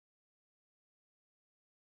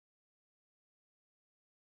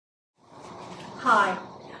Hi,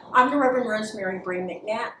 I'm the Reverend Rosemary Breen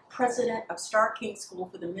McNatt, President of Starr King School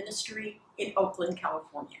for the Ministry in Oakland,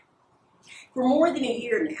 California. For more than a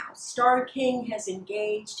year now, Starr King has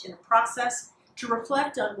engaged in a process to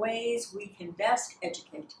reflect on ways we can best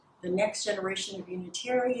educate the next generation of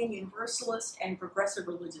Unitarian, Universalist, and progressive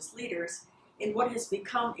religious leaders in what has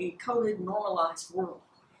become a COVID-normalized world,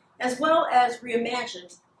 as well as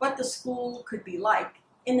reimagine what the school could be like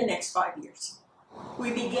in the next 5 years.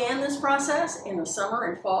 We began this process in the summer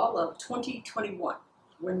and fall of 2021,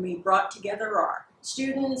 when we brought together our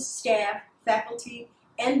students, staff, faculty,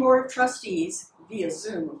 and board of trustees, via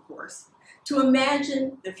Zoom of course, to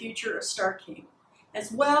imagine the future of Starr King,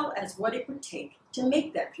 as well as what it would take to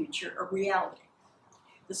make that future a reality.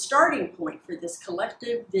 The starting point for this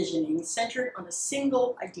collective visioning centered on a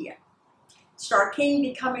single idea: Starr King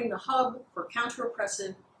becoming the hub for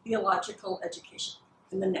counter-oppressive theological education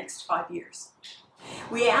in the next 5 years.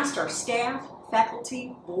 We asked our staff,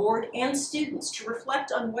 faculty, board, and students to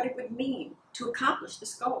reflect on what it would mean to accomplish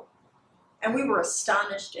this goal. And we were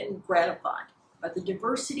astonished and gratified by the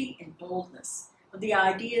diversity and boldness of the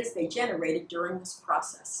ideas they generated during this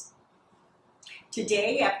process.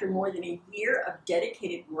 Today, after more than a year of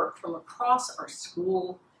dedicated work from across our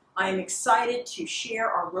school, I am excited to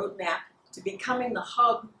share our roadmap to becoming the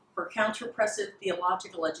hub for counter-oppressive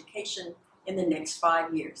theological education in the next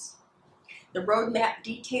 5 years. The roadmap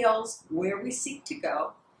details where we seek to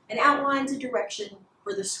go and outlines a direction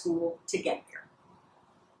for the school to get there.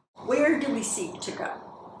 Where do we seek to go?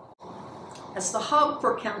 As the hub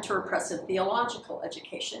for counter-oppressive theological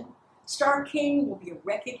education, Starr King will be a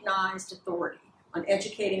recognized authority on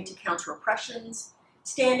educating to counter-oppressions,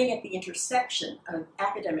 standing at the intersection of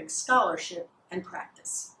academic scholarship and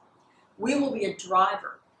practice. We will be a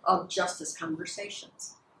driver of justice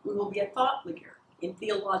conversations. We will be a thought leader in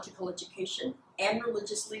theological education and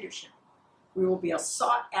religious leadership. We will be a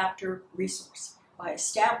sought-after resource by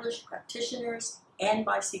established practitioners and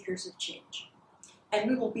by seekers of change. And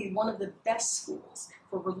we will be one of the best schools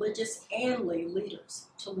for religious and lay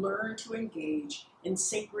leaders to learn to engage in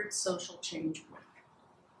sacred social change work.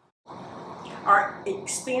 Our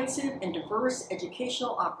expansive and diverse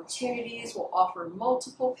educational opportunities will offer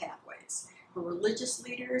multiple pathways for religious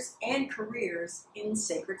leaders and careers in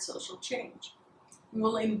sacred social change. We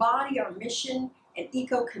will embody our mission and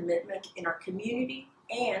eco-commitment in our community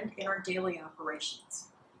and in our daily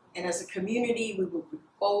operations. And as a community, we will be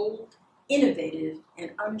bold, innovative,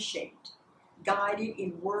 and unashamed, guided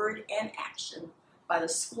in word and action by the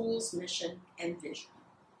school's mission and vision.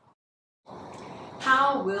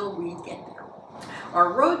 How will we get there?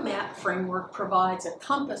 Our roadmap framework provides a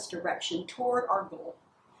compass direction toward our goal,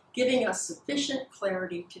 giving us sufficient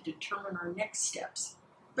clarity to determine our next steps,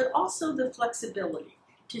 but also the flexibility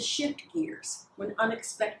to shift gears when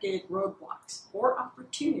unexpected roadblocks or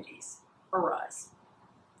opportunities arise.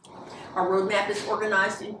 Our roadmap is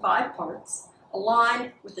organized in 5 parts,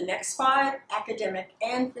 aligned with the next 5 academic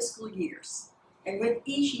and fiscal years, and with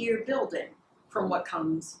each year building from what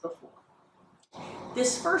comes before.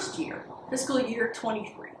 This first year, fiscal year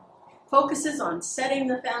 23, focuses on setting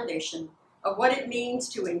the foundation of what it means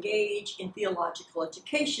to engage in theological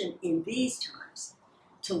education in these times,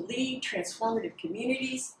 to lead transformative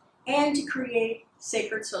communities, and to create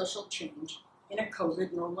sacred social change in a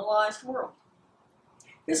COVID-normalized world.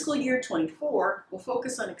 Fiscal year 24 will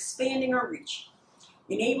focus on expanding our reach,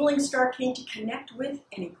 enabling Starr King to connect with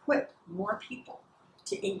and equip more people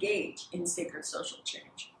to engage in sacred social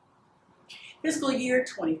change. Fiscal year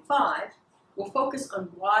 25 will focus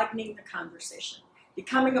on widening the conversation,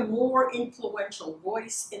 becoming a more influential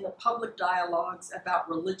voice in the public dialogues about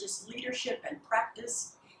religious leadership and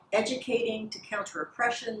practice, educating to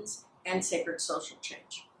counter-oppressions and sacred social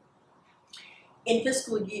change. In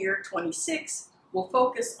fiscal year 26, we'll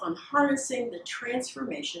focus on harnessing the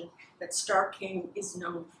transformation that Starr King is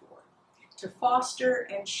known for, to foster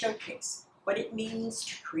and showcase what it means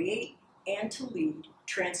to create and to lead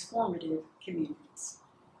transformative communities.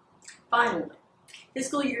 Finally,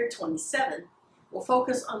 fiscal year 27 will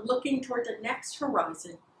focus on looking toward the next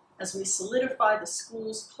horizon as we solidify the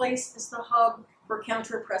school's place as the hub for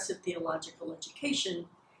counter-oppressive theological education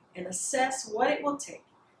and assess what it will take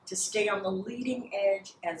to stay on the leading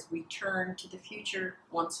edge as we turn to the future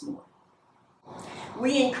once more.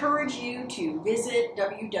 We encourage you to visit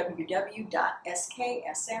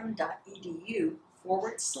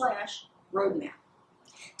www.sksm.edu/roadmap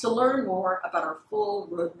to learn more about our full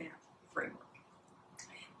roadmap framework.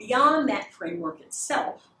 Beyond that framework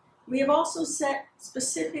itself, we have also set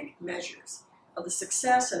specific measures of the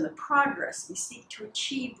success and the progress we seek to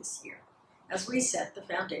achieve this year as we set the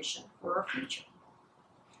foundation for our future.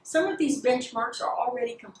 Some of these benchmarks are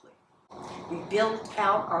already complete. We built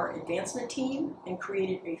out our advancement team and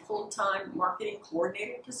created a full-time marketing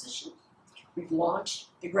coordinator position. We've launched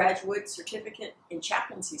the graduate certificate in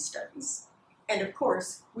chaplaincy studies. And of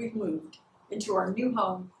course, we've moved into our new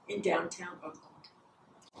home in downtown Oakland.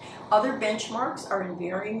 Other benchmarks are in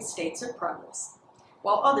varying states of progress,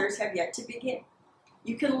 while others have yet to begin.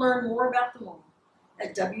 You can learn more about them all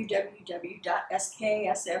at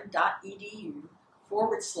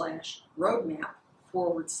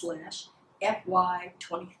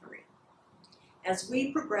www.sksm.edu/roadmap/FY23. As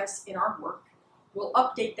we progress in our work, we'll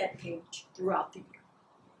update that page throughout the year.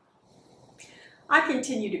 I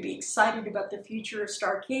continue to be excited about the future of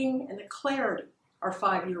Starr King and the clarity our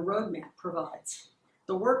 5-year roadmap provides.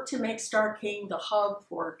 The work to make Starr King the hub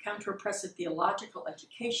for counter-oppressive theological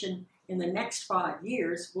education in the next 5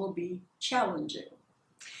 years will be challenging.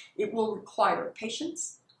 It will require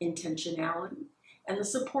patience, intentionality, and the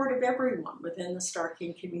support of everyone within the Starr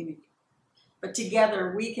King community. But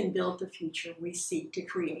together we can build the future we seek to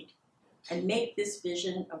create and make this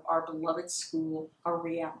vision of our beloved school a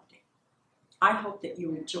reality. I hope that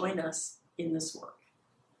you will join us in this work.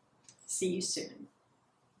 See you soon.